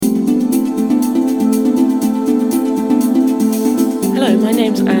My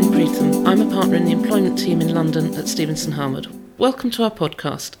name's Anne Preetham. I'm a partner in the employment team in London at Stevenson Harwood. Welcome to our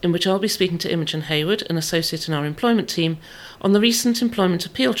podcast, in which I'll be speaking to Imogen Hayward, an associate in our employment team, on the recent Employment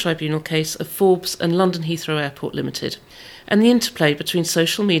Appeal Tribunal case of Forbes and London Heathrow Airport Limited, and the interplay between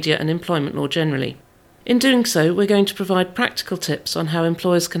social media and employment law generally. In doing so, we're going to provide practical tips on how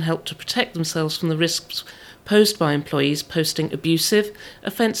employers can help to protect themselves from the risks posed by employees posting abusive,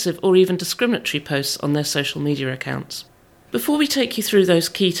 offensive or even discriminatory posts on their social media accounts. Before we take you through those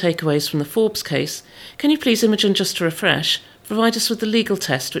key takeaways from the Forbes case, can you please, Imogen, just to refresh, provide us with the legal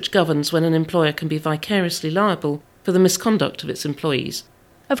test which governs when an employer can be vicariously liable for the misconduct of its employees?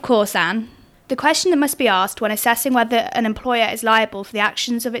 Of course, Anne. The question that must be asked when assessing whether an employer is liable for the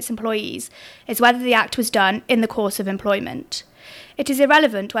actions of its employees is whether the act was done in the course of employment. It is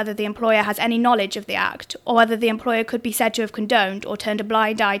irrelevant whether the employer has any knowledge of the act, or whether the employer could be said to have condoned or turned a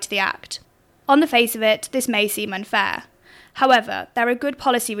blind eye to the act. On the face of it, this may seem unfair. However, there are good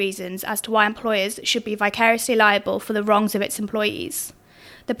policy reasons as to why employers should be vicariously liable for the wrongs of its employees.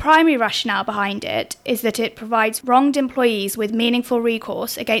 The primary rationale behind it is that it provides wronged employees with meaningful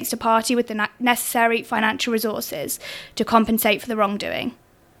recourse against a party with the necessary financial resources to compensate for the wrongdoing.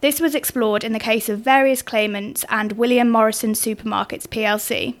 This was explored in the case of various claimants and William Morrison Supermarkets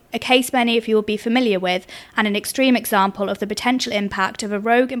plc, a case many of you will be familiar with and an extreme example of the potential impact of a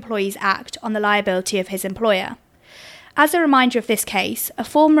rogue employee's act on the liability of his employer. As a reminder of this case, a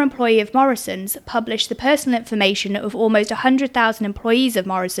former employee of Morrison's published the personal information of almost 100,000 employees of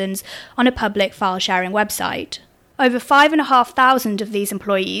Morrison's on a public file-sharing website. Over 5,500 of these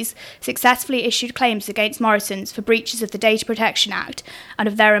employees successfully issued claims against Morrison's for breaches of the Data Protection Act and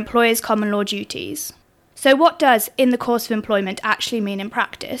of their employer's common law duties. So what does "in the course of employment" actually mean in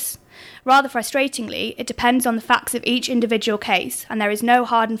practice? Rather frustratingly, it depends on the facts of each individual case, and there is no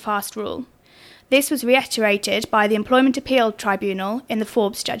hard and fast rule. This was reiterated by the Employment Appeal Tribunal in the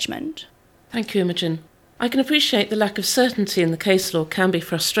Forbes judgment. Thank you, Imogen. I can appreciate the lack of certainty in the case law can be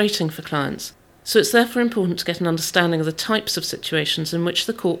frustrating for clients, so it's therefore important to get an understanding of the types of situations in which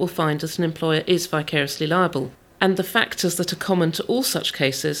the court will find that an employer is vicariously liable, and the factors that are common to all such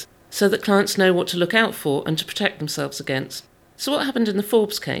cases, so that clients know what to look out for and to protect themselves against. So what happened in the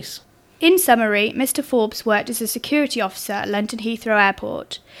Forbes case? In summary, Mr. Forbes worked as a security officer at London Heathrow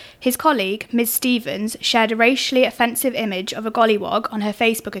Airport. His colleague, Ms. Stevens, shared a racially offensive image of a gollywog on her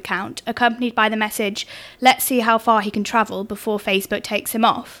Facebook account, accompanied by the message, "Let's see how far he can travel before Facebook takes him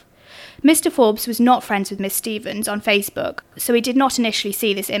off." Mr. Forbes was not friends with Ms. Stevens on Facebook, so he did not initially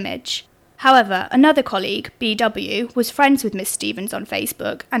see this image. However, another colleague, BW, was friends with Ms. Stevens on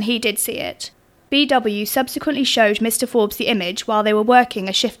Facebook, and he did see it. BW subsequently showed Mr. Forbes the image while they were working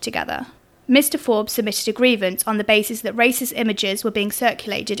a shift together. Mr. Forbes submitted a grievance on the basis that racist images were being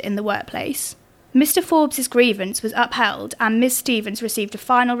circulated in the workplace. Mr. Forbes' grievance was upheld, and Ms. Stevens received a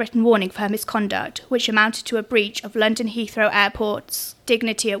final written warning for her misconduct, which amounted to a breach of London Heathrow Airport's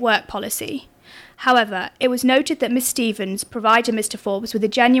dignity at work policy. However, it was noted that Ms. Stevens provided Mr. Forbes with a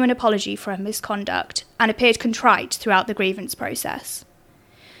genuine apology for her misconduct and appeared contrite throughout the grievance process.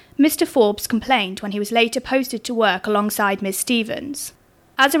 Mr. Forbes complained when he was later posted to work alongside Ms. Stevens.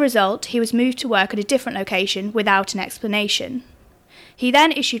 As a result, he was moved to work at a different location without an explanation. He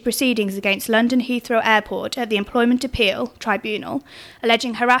then issued proceedings against London Heathrow Airport at the Employment Appeal Tribunal,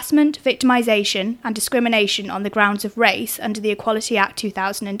 alleging harassment, victimisation and discrimination on the grounds of race under the Equality Act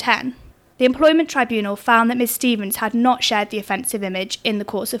 2010. The Employment Tribunal found that Ms. Stevens had not shared the offensive image in the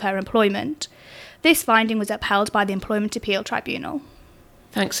course of her employment. This finding was upheld by the Employment Appeal Tribunal.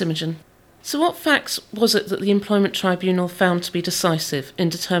 Thanks, Imogen. So what facts was it that the Employment Tribunal found to be decisive in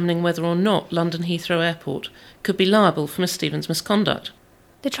determining whether or not London Heathrow Airport could be liable for Ms. Stevens' misconduct?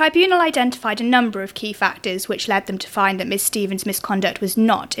 The tribunal identified a number of key factors which led them to find that Ms. Stevens' misconduct was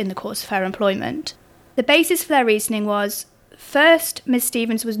not in the course of her employment. The basis for their reasoning was, first, Ms.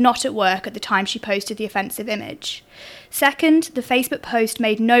 Stevens was not at work at the time she posted the offensive image. Second, the Facebook post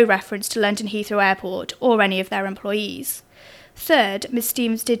made no reference to London Heathrow Airport or any of their employees. Third, Ms.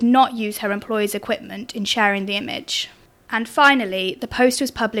 Stevens did not use her employer's equipment in sharing the image. And finally, the post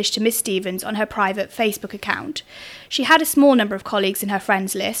was published to Ms. Stevens on her private Facebook account. She had a small number of colleagues in her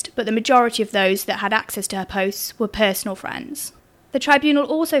friends list, but the majority of those that had access to her posts were personal friends. The tribunal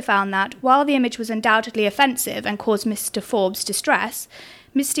also found that, while the image was undoubtedly offensive and caused Mr. Forbes distress,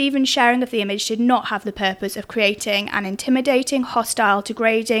 Ms. Stevens' sharing of the image did not have the purpose of creating an intimidating, hostile,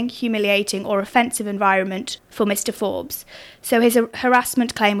 degrading, humiliating or offensive environment for Mr. Forbes, so his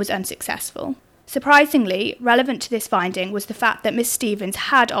harassment claim was unsuccessful. Surprisingly, relevant to this finding was the fact that Ms. Stevens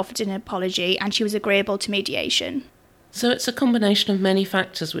had offered an apology and she was agreeable to mediation. So it's a combination of many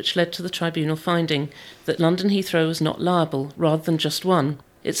factors which led to the tribunal finding that London Heathrow was not liable rather than just one.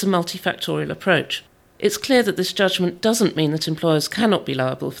 It's a multifactorial approach. It's clear that this judgment doesn't mean that employers cannot be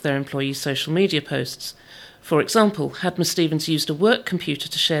liable for their employees' social media posts. For example, had Ms Stevens used a work computer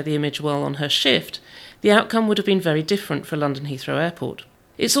to share the image while on her shift, the outcome would have been very different for London Heathrow Airport.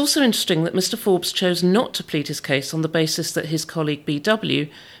 It's also interesting that Mr Forbes chose not to plead his case on the basis that his colleague BW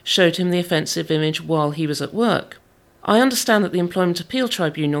showed him the offensive image while he was at work. I understand that the Employment Appeal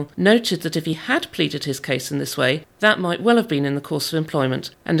Tribunal noted that if he had pleaded his case in this way, that might well have been in the course of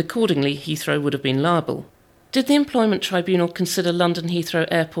employment, and accordingly Heathrow would have been liable. Did the Employment Tribunal consider London Heathrow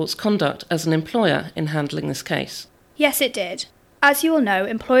Airport's conduct as an employer in handling this case? Yes, it did. As you all know,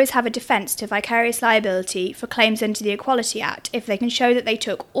 employers have a defence to vicarious liability for claims under the Equality Act if they can show that they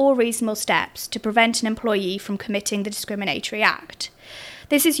took all reasonable steps to prevent an employee from committing the discriminatory act.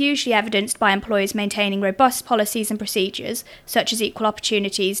 This is usually evidenced by employers maintaining robust policies and procedures, such as equal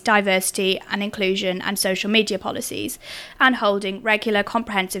opportunities, diversity and inclusion and social media policies, and holding regular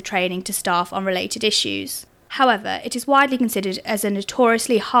comprehensive training to staff on related issues. However, it is widely considered as a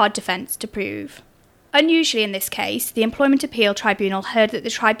notoriously hard defence to prove. Unusually in this case, the Employment Appeal Tribunal heard that the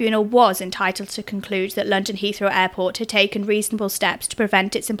tribunal was entitled to conclude that London Heathrow Airport had taken reasonable steps to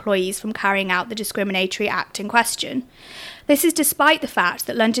prevent its employees from carrying out the discriminatory act in question. This is despite the fact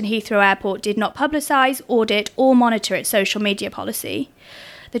that London Heathrow Airport did not publicise, audit or monitor its social media policy.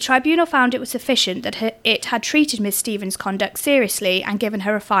 The tribunal found it was sufficient that it had treated Ms Stevens' conduct seriously and given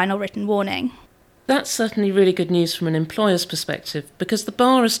her a final written warning. That's certainly really good news from an employer's perspective, because the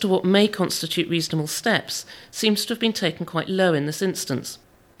bar as to what may constitute reasonable steps seems to have been taken quite low in this instance.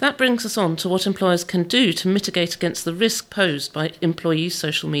 That brings us on to what employers can do to mitigate against the risk posed by employees'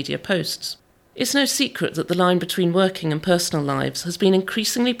 social media posts. It's no secret that the line between working and personal lives has been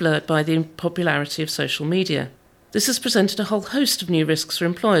increasingly blurred by the popularity of social media. This has presented a whole host of new risks for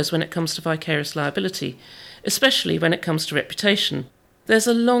employers when it comes to vicarious liability, especially when it comes to reputation. There's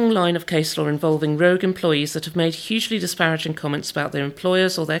a long line of case law involving rogue employees that have made hugely disparaging comments about their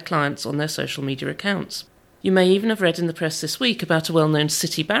employers or their clients on their social media accounts. You may even have read in the press this week about a well-known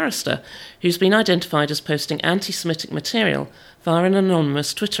city barrister who's been identified as posting anti-Semitic material via an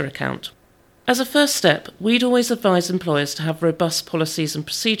anonymous Twitter account. As a first step, we'd always advise employers to have robust policies and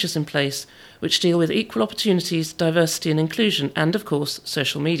procedures in place which deal with equal opportunities, diversity and inclusion, and of course,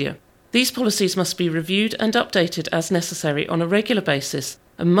 social media. These policies must be reviewed and updated as necessary on a regular basis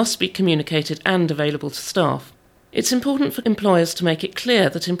and must be communicated and available to staff. It's important for employers to make it clear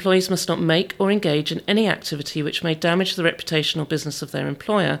that employees must not make or engage in any activity which may damage the reputation or business of their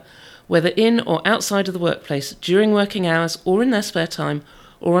employer, whether in or outside of the workplace, during working hours or in their spare time,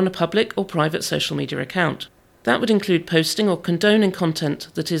 or on a public or private social media account. That would include posting or condoning content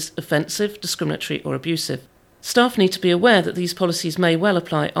that is offensive, discriminatory or abusive. Staff need to be aware that these policies may well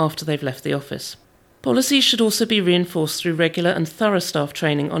apply after they've left the office. Policies should also be reinforced through regular and thorough staff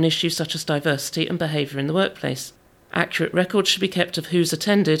training on issues such as diversity and behaviour in the workplace. Accurate records should be kept of who's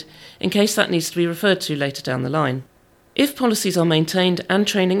attended, in case that needs to be referred to later down the line. If policies are maintained and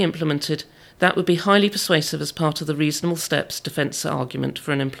training implemented, that would be highly persuasive as part of the reasonable steps defence argument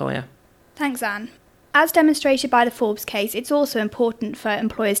for an employer. Thanks, Anne. As demonstrated by the Forbes case, it's also important for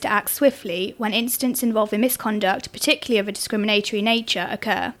employers to act swiftly when incidents involving misconduct, particularly of a discriminatory nature,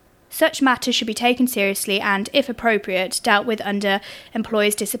 occur. Such matters should be taken seriously and, if appropriate, dealt with under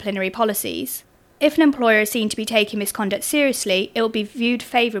employers' disciplinary policies. If an employer is seen to be taking misconduct seriously, it will be viewed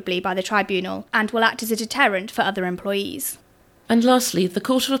favourably by the tribunal and will act as a deterrent for other employees. And lastly, the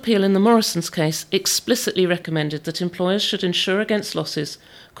Court of Appeal in the Morrisons case explicitly recommended that employers should insure against losses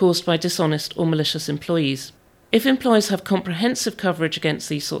caused by dishonest or malicious employees. If employers have comprehensive coverage against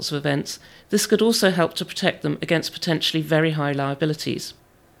these sorts of events, this could also help to protect them against potentially very high liabilities.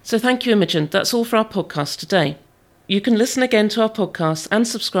 So thank you, Imogen. That's all for our podcast today. You can listen again to our podcast and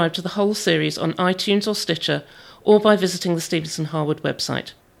subscribe to the whole series on iTunes or Stitcher, or by visiting the Stevenson Harwood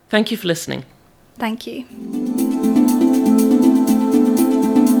website. Thank you for listening. Thank you.